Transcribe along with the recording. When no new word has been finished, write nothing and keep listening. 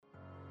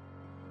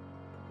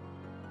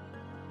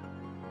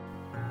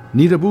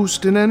Need a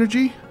boost in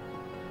energy?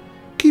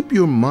 Keep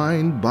your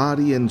mind,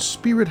 body, and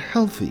spirit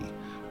healthy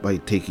by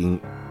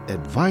taking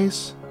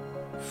advice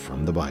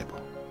from the Bible.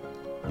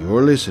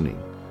 You're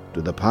listening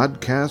to the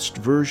podcast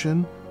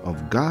version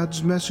of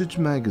God's Message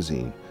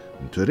magazine,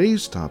 and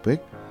today's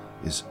topic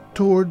is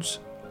Towards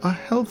a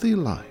Healthy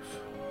Life.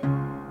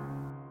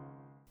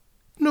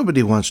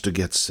 Nobody wants to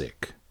get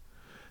sick.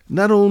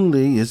 Not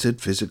only is it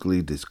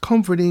physically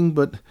discomforting,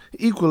 but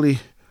equally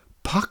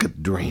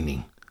pocket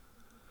draining.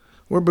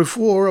 Where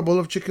before a bowl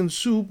of chicken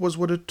soup was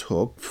what it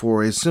took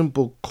for a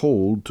simple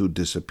cold to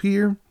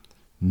disappear,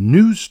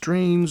 new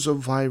strains of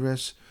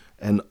virus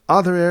and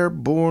other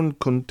airborne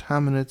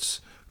contaminants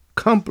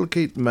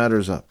complicate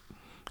matters up,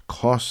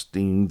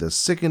 costing the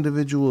sick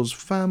individual's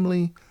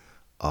family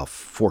a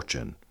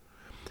fortune.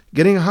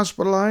 Getting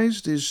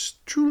hospitalized is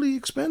truly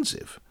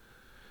expensive.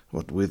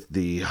 What with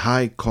the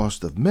high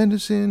cost of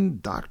medicine,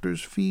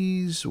 doctor's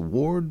fees,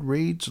 ward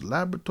rates,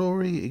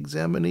 laboratory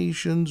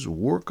examinations,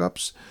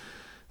 workups,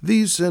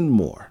 these and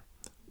more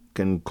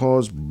can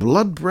cause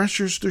blood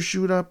pressures to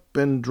shoot up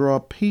and draw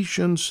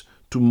patients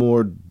to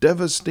more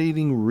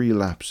devastating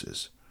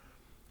relapses.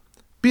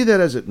 Be that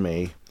as it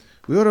may,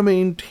 we ought to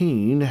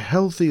maintain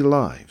healthy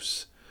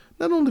lives,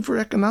 not only for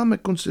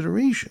economic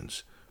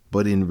considerations,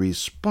 but in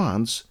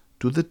response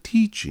to the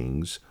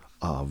teachings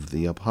of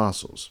the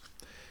apostles.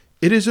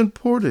 It is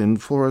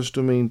important for us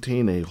to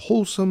maintain a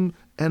wholesome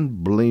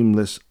and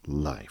blameless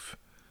life.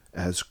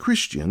 As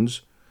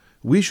Christians,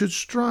 we should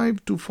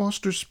strive to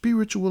foster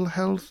spiritual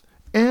health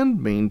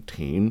and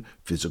maintain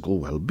physical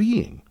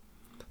well-being.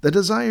 The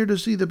desire to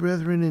see the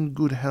brethren in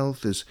good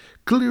health is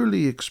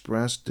clearly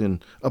expressed in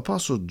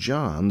Apostle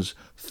John's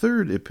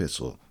third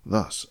epistle.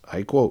 Thus,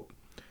 I quote,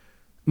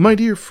 "My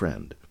dear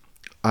friend,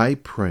 I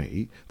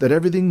pray that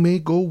everything may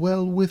go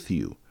well with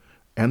you,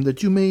 and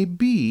that you may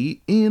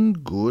be in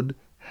good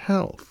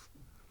health,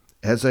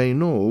 as I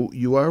know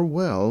you are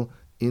well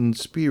in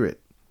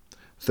spirit."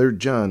 3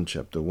 John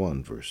chapter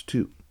 1, verse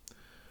 2.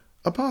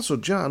 Apostle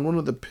John, one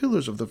of the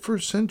pillars of the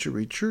first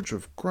century Church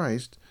of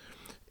Christ,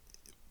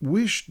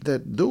 wished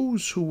that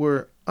those who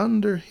were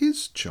under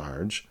his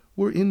charge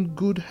were in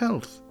good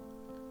health,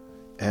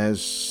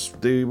 as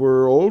they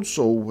were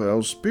also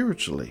well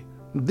spiritually.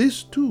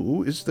 This,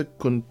 too, is the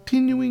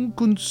continuing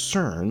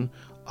concern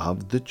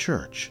of the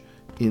church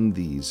in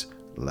these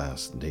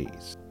last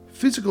days.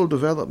 Physical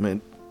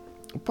development.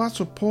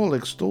 Apostle Paul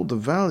extolled the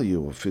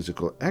value of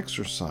physical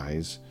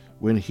exercise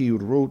when he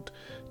wrote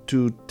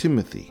to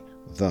Timothy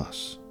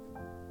thus,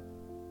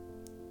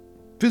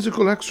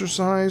 "Physical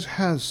exercise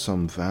has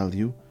some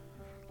value,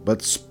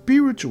 but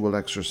spiritual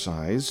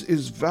exercise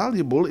is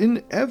valuable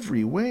in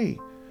every way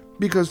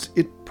because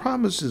it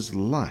promises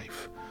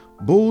life,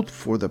 both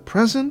for the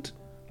present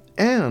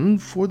and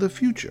for the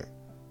future."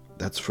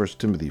 That's 1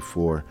 Timothy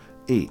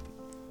 4:8.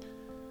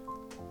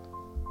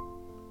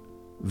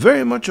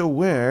 Very much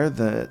aware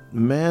that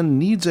man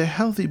needs a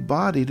healthy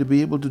body to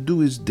be able to do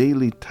his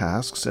daily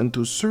tasks and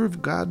to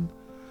serve God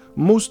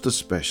most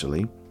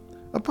especially,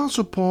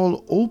 Apostle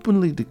Paul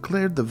openly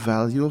declared the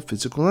value of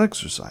physical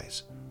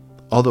exercise,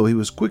 although he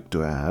was quick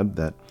to add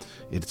that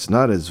it's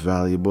not as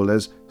valuable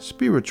as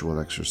spiritual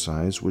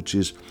exercise, which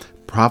is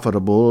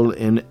profitable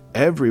in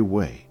every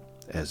way,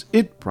 as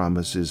it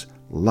promises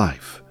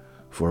life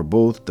for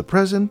both the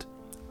present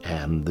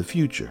and the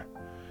future.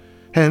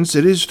 Hence,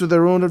 it is to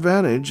their own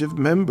advantage if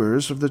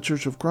members of the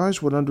Church of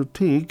Christ would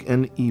undertake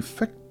an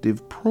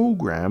effective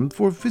program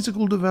for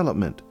physical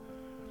development.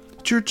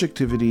 Church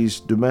activities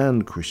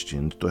demand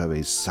Christians to have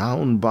a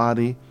sound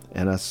body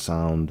and a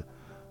sound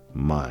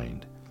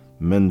mind.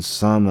 Mens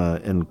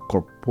sana in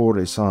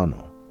corpore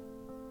sano.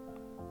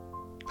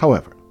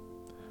 However,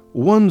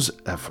 one's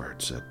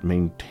efforts at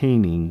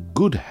maintaining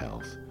good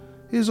health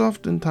is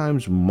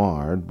oftentimes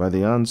marred by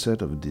the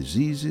onset of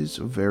diseases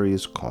of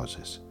various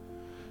causes.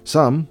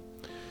 Some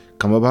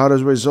come about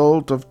as a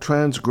result of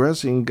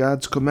transgressing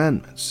God's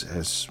commandments,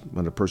 as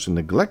when a person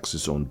neglects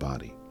his own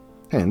body.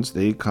 Hence,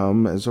 they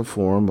come as a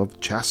form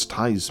of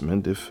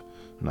chastisement, if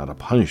not a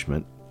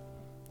punishment.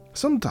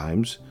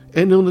 Sometimes,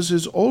 an illness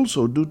is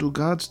also due to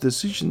God's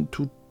decision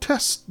to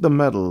test the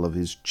mettle of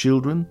his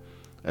children,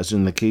 as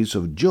in the case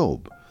of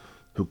Job,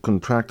 who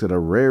contracted a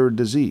rare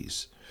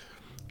disease,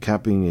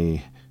 capping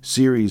a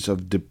series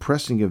of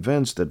depressing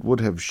events that would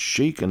have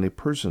shaken a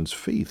person's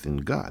faith in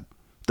God.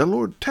 The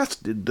Lord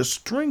tested the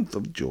strength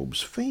of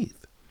Job's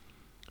faith.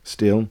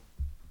 Still,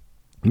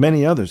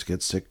 many others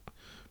get sick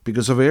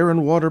because of air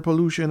and water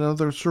pollution and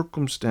other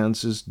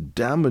circumstances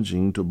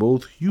damaging to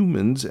both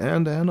humans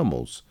and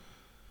animals.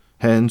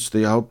 Hence,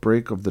 the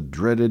outbreak of the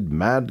dreaded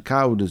mad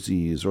cow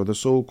disease, or the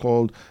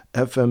so-called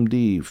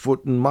FMD,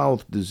 foot and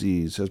mouth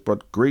disease, has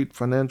brought great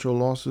financial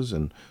losses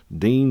and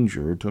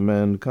danger to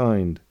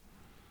mankind.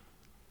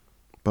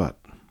 But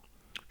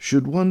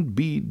should one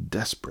be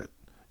desperate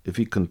if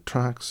he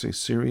contracts a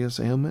serious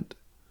ailment?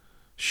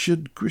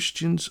 Should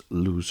Christians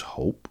lose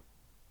hope?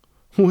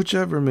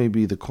 Whichever may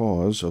be the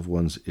cause of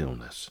one's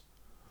illness,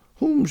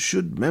 whom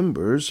should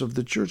members of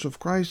the Church of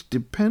Christ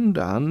depend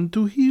on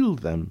to heal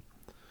them?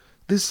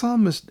 The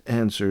psalmist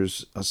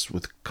answers us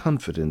with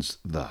confidence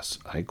thus,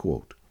 I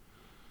quote,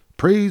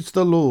 "Praise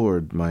the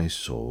Lord, my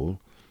soul,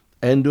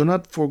 and do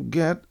not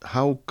forget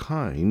how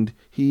kind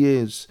he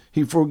is.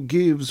 He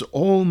forgives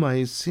all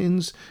my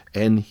sins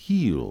and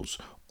heals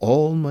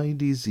all my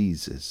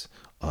diseases."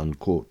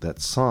 Unquote.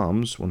 That's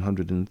Psalms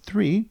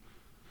 103,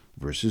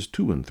 verses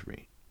 2 and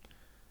 3.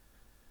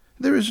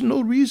 There is no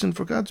reason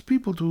for God's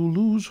people to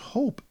lose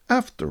hope.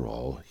 After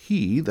all,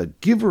 He, the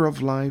giver of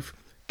life,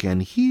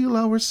 can heal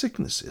our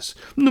sicknesses,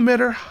 no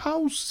matter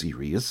how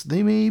serious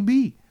they may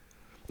be.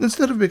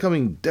 Instead of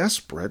becoming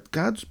desperate,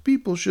 God's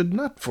people should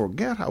not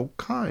forget how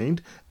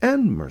kind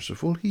and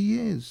merciful He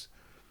is.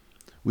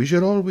 We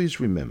should always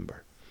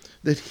remember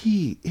that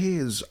He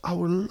is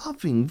our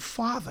loving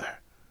Father,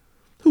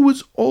 who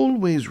is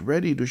always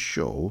ready to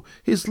show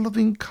His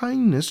loving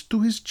kindness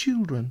to His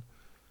children.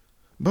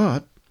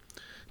 But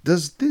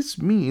does this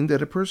mean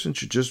that a person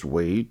should just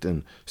wait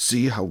and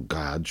see how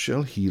God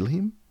shall heal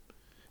him?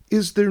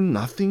 Is there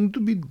nothing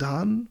to be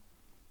done?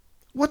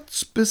 What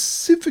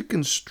specific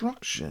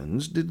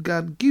instructions did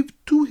God give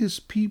to His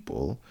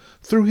people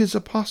through His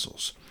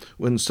apostles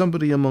when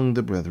somebody among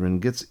the brethren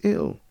gets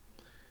ill?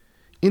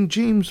 In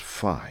James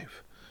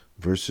 5,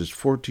 verses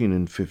 14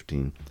 and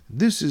 15,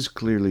 this is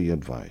clearly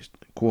advised.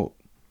 Quote,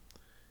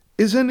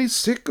 "Is any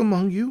sick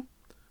among you?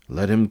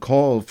 Let him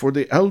call for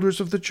the elders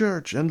of the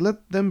church, and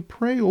let them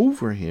pray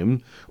over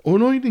him,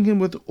 anointing him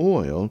with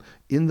oil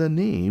in the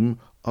name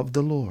of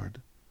the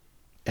Lord.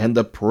 And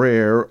the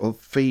prayer of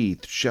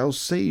faith shall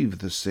save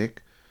the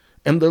sick,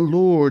 and the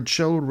Lord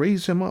shall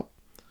raise him up.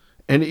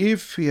 And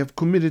if he have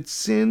committed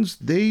sins,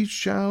 they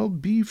shall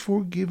be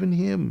forgiven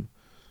him."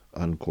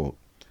 Unquote.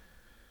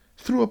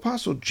 Through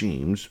Apostle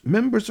James,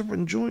 members are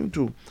enjoined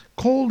to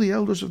call the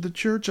elders of the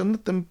church and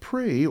let them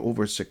pray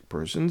over sick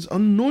persons,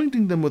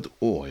 anointing them with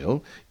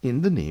oil in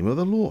the name of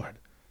the Lord.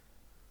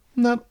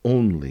 Not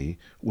only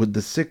would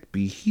the sick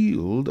be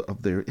healed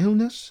of their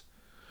illness,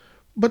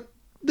 but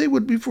they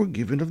would be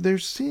forgiven of their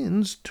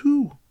sins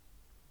too.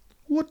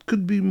 What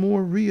could be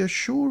more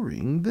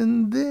reassuring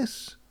than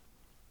this?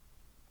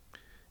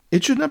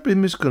 It should not be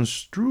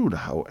misconstrued,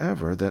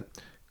 however, that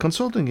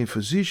consulting a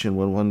physician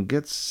when one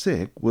gets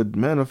sick would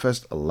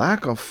manifest a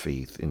lack of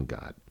faith in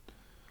God.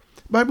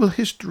 Bible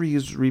history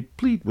is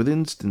replete with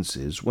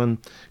instances when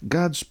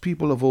God's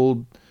people of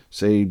old,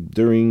 say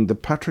during the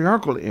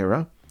patriarchal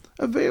era,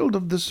 availed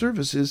of the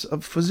services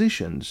of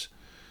physicians,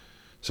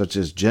 such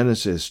as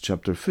Genesis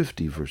chapter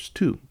 50, verse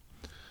 2.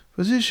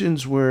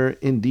 Physicians were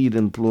indeed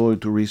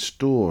employed to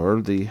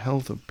restore the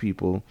health of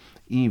people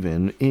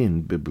even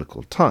in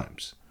biblical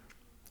times.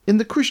 In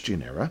the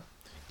Christian era,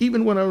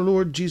 even when our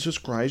Lord Jesus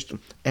Christ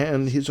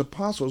and His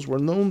apostles were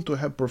known to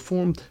have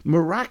performed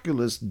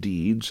miraculous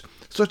deeds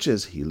such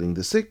as healing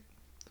the sick,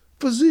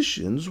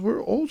 physicians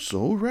were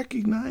also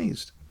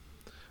recognized.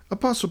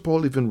 Apostle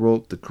Paul even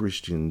wrote the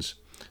Christians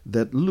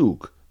that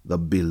Luke, the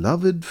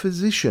beloved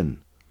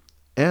physician,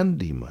 and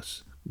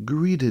Demas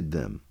greeted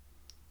them.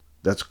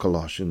 That's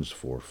Colossians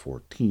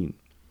 4:14.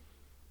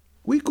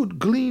 We could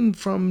glean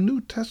from New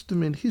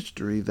Testament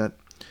history that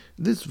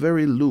this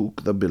very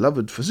Luke, the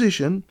beloved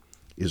physician,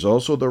 is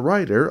also the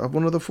writer of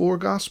one of the four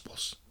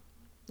Gospels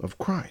of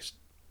Christ.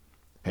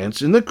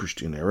 Hence, in the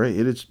Christian era,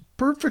 it is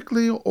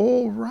perfectly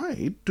all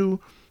right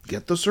to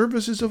get the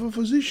services of a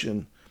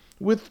physician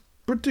with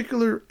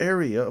particular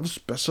area of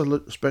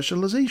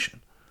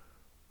specialization.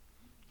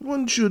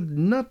 One should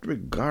not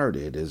regard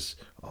it as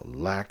a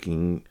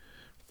lacking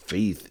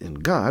faith in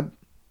God,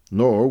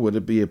 nor would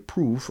it be a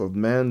proof of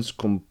man's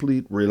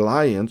complete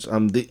reliance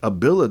on the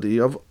ability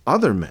of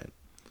other men.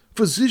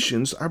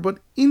 Physicians are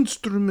but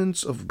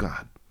instruments of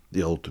God,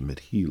 the ultimate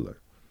healer.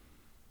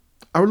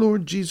 Our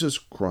Lord Jesus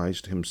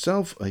Christ,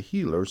 Himself a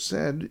healer,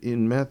 said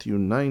in Matthew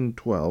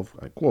 9:12,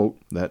 I quote,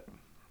 that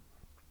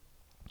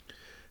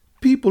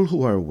 "People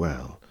who are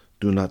well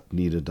do not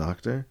need a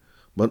doctor,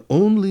 but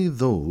only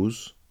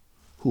those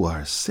who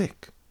are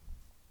sick."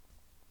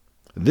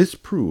 This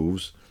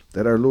proves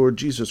that our Lord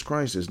Jesus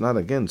Christ is not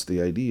against the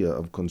idea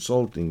of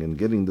consulting and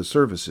getting the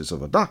services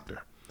of a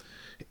doctor.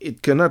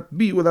 It cannot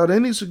be without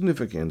any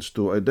significance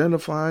to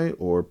identify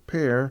or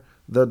pair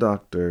the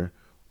doctor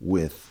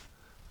with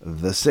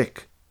the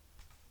sick.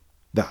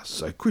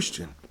 Thus, a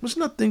Christian must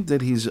not think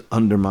that he's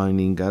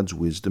undermining God's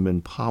wisdom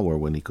and power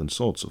when he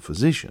consults a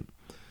physician.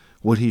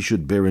 What he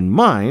should bear in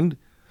mind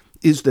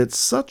is that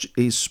such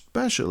a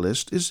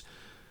specialist is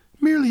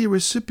merely a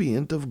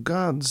recipient of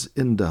God's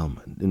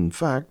endowment. In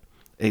fact,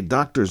 a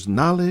doctor's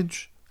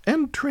knowledge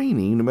and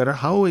training, no matter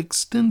how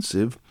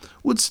extensive,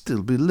 would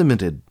still be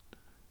limited,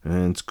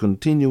 and its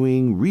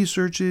continuing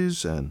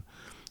researches and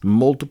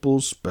multiple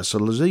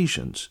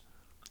specializations.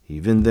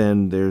 Even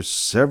then, there's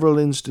several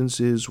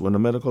instances when a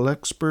medical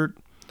expert,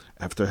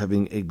 after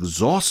having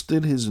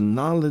exhausted his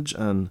knowledge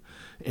on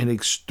an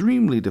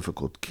extremely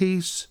difficult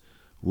case,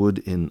 would,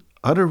 in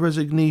utter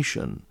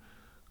resignation,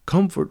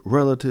 comfort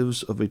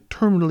relatives of a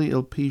terminally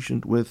ill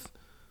patient with,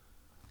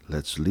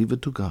 "Let's leave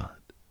it to God,"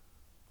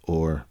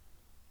 or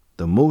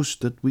 "The most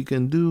that we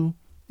can do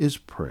is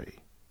pray."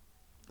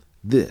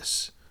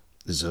 This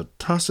is a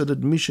tacit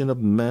admission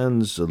of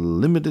man's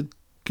limited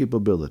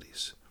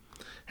capabilities.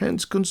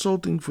 Hence,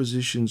 consulting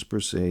physicians per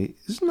se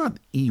is not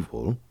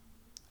evil.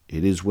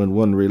 It is when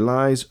one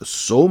relies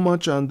so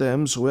much on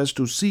them so as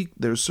to seek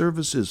their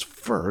services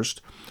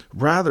first,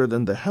 rather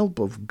than the help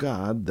of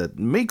God, that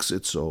makes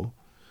it so,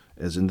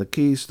 as in the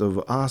case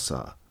of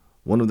Asa,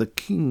 one of the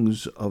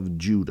kings of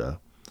Judah,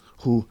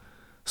 who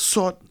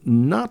sought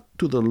not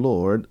to the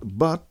Lord,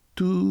 but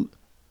to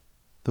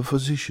the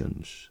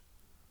physicians.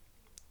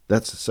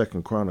 That's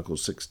 2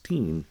 Chronicles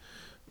 16,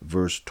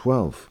 verse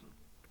 12.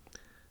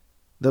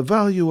 The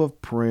value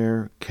of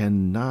prayer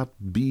cannot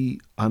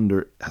be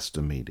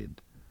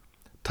underestimated.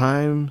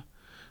 Time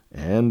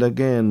and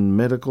again,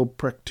 medical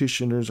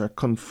practitioners are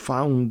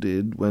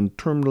confounded when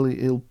terminally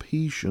ill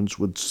patients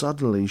would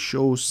suddenly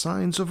show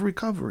signs of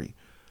recovery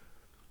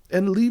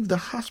and leave the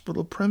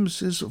hospital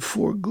premises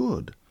for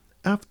good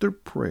after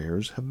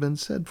prayers have been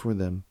said for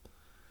them.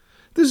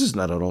 This is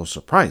not at all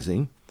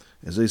surprising,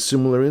 as a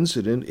similar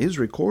incident is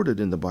recorded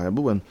in the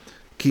Bible when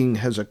King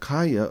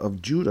Hezekiah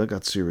of Judah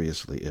got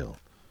seriously ill.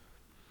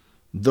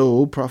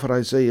 Though Prophet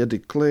Isaiah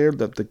declared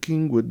that the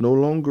king would no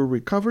longer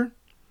recover,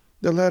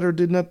 the latter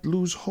did not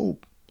lose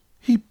hope.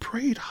 He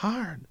prayed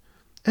hard,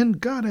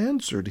 and God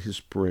answered his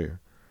prayer.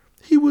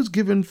 He was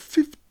given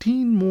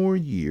 15 more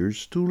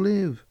years to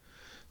live.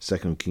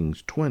 2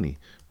 Kings 20,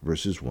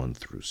 verses 1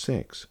 through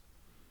 6.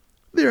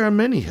 There are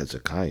many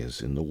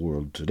Hezekiahs in the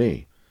world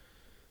today.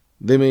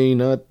 They may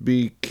not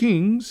be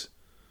kings,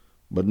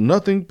 but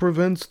nothing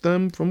prevents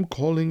them from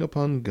calling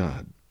upon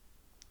God.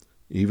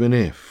 Even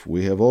if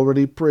we have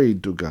already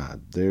prayed to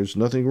God, there's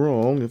nothing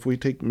wrong if we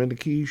take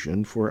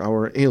medication for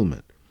our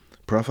ailment.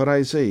 Prophet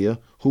Isaiah,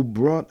 who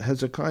brought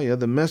Hezekiah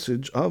the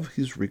message of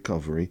his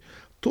recovery,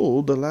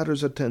 told the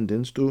latter's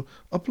attendants to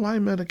apply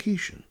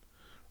medication,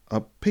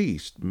 a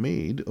paste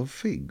made of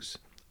figs,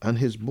 on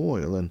his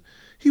boil, and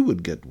he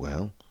would get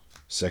well.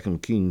 2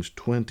 Kings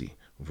 20,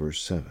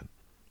 verse 7.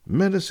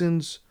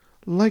 Medicines,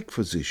 like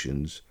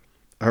physicians,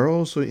 are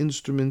also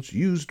instruments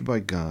used by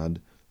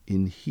God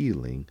in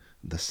healing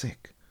the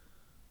sick.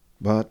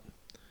 But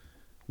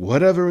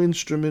whatever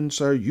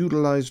instruments are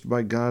utilized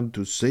by God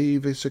to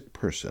save a sick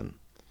person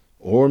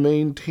or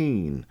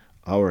maintain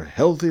our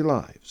healthy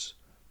lives,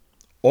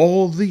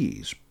 all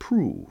these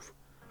prove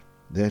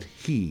that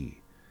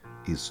He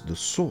is the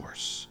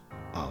source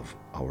of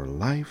our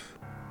life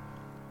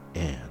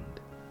and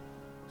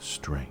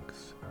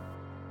strength.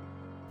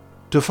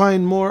 To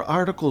find more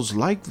articles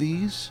like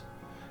these,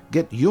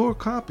 get your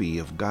copy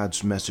of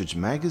God's Message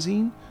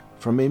magazine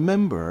from a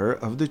member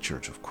of the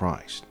Church of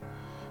Christ.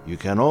 You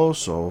can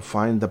also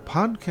find the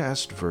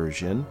podcast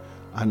version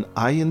on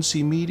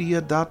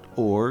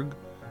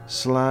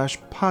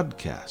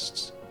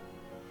incmedia.org/podcasts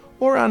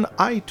or on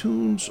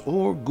iTunes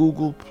or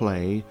Google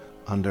Play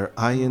under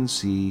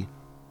INC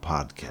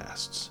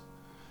Podcasts.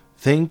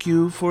 Thank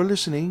you for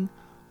listening.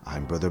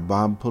 I'm Brother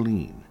Bob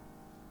Pauline.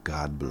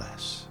 God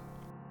bless.